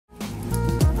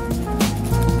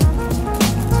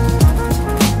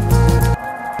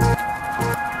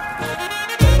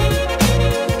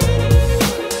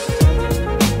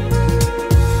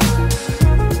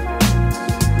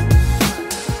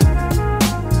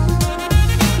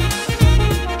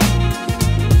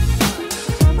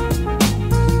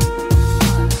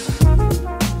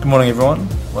morning everyone,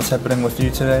 what's happening with you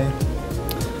today?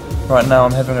 Right now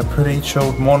I'm having a pretty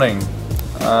chilled morning.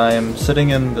 I am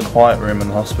sitting in the quiet room in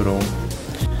the hospital.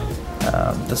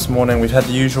 This morning we've had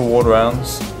the usual ward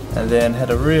rounds and then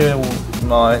had a real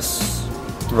nice,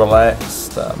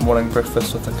 relaxed morning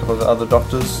breakfast with a couple of other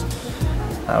doctors.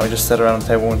 We just sat around the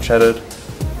table and chatted.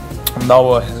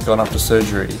 Noah has gone off to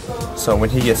surgery, so when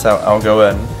he gets out I'll go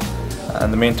in.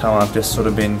 In the meantime I've just sort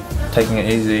of been taking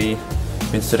it easy,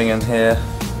 been sitting in here.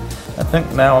 I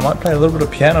think now I might play a little bit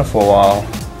of piano for a while,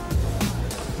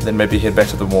 then maybe head back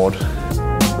to the ward.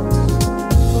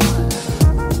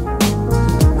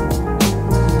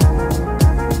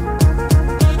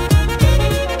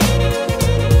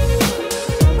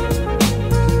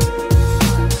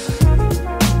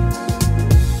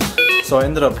 So I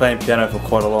ended up playing piano for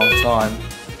quite a long time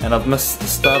and I've missed the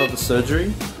start of the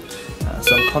surgery,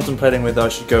 so I'm contemplating whether I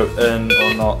should go in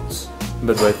or not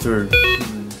midway through.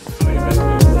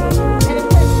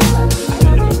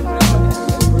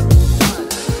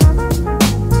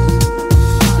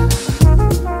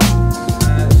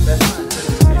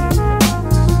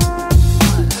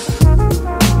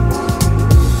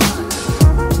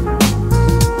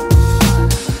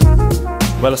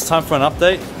 Well, it's time for an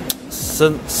update.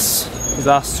 Since you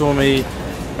last saw me,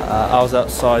 I was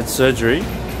outside surgery.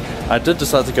 I did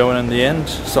decide to go in the end,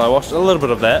 so I watched a little bit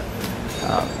of that.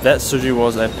 That surgery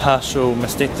was a partial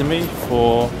mastectomy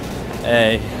for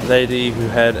a lady who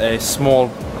had a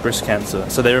small breast cancer.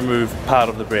 So they removed part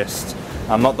of the breast,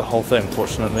 not the whole thing,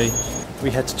 fortunately. We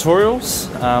had tutorials.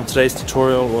 Today's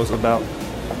tutorial was about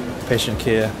patient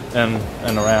care in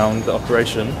and around the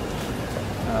operation.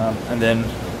 And then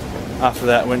after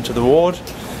that went to the ward,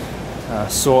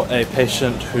 saw a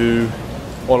patient who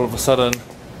all of a sudden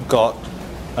got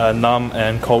a numb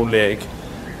and cold leg,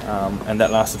 and that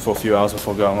lasted for a few hours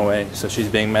before going away. So she's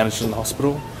being managed in the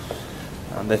hospital.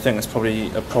 They think it's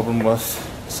probably a problem with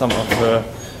some of her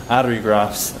artery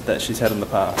grafts that she's had in the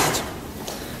past.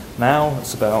 Now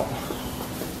it's about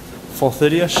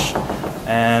 4:30ish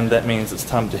and that means it's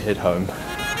time to head home.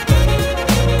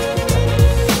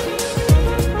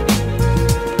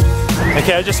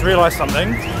 Okay, I just realised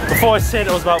something. Before I said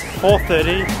it was about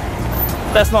 4:30,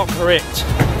 that's not correct.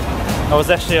 It was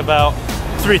actually about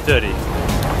 3:30.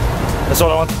 That's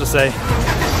all I wanted to say.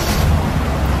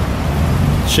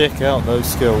 Check out those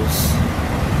skills.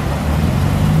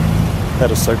 That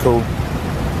is so cool.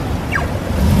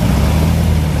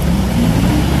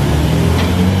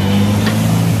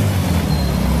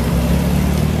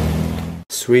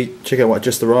 Sweet, check out what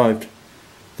just arrived.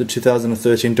 The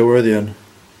 2013 EverythingEthan.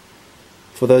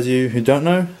 For those of you who don't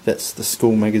know, that's the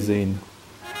school magazine.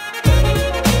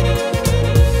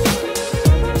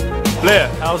 Blair,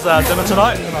 how's dinner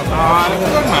tonight? Good,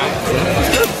 mate.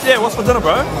 Good? Yeah, what's for dinner,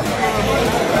 bro?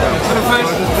 Dinner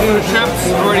first, chips.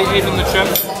 I've already eaten the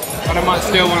chips, but I might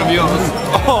steal one of yours.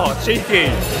 Oh,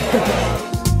 cheeky!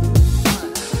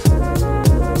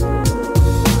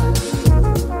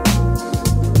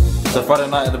 So Friday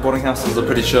night at the boarding house was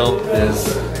pretty chill.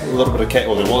 There's a little bit of cake,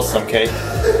 well there was some cake,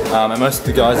 and most of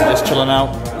the guys are just chilling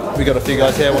out. We got a few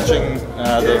guys here watching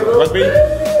the rugby.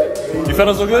 You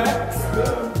fellas all good?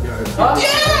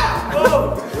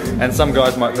 Yeah! And some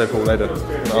guys might play pool later,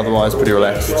 but otherwise pretty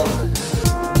relaxed.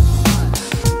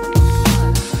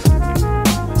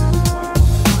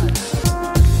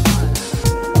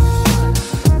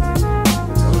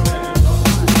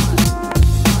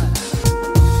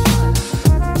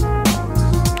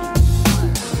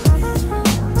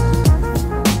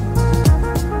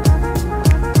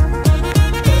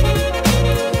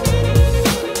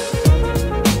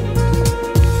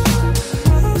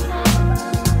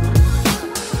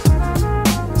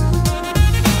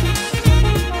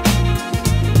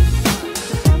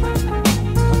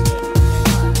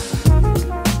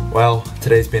 Well,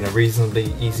 today's been a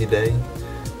reasonably easy day.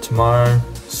 Tomorrow,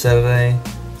 Saturday,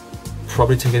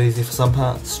 probably take it easy for some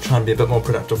parts, try and be a bit more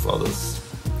productive for others.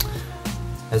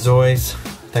 As always,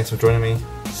 thanks for joining me.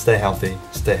 Stay healthy,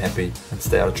 stay happy, and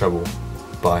stay out of trouble.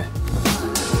 Bye.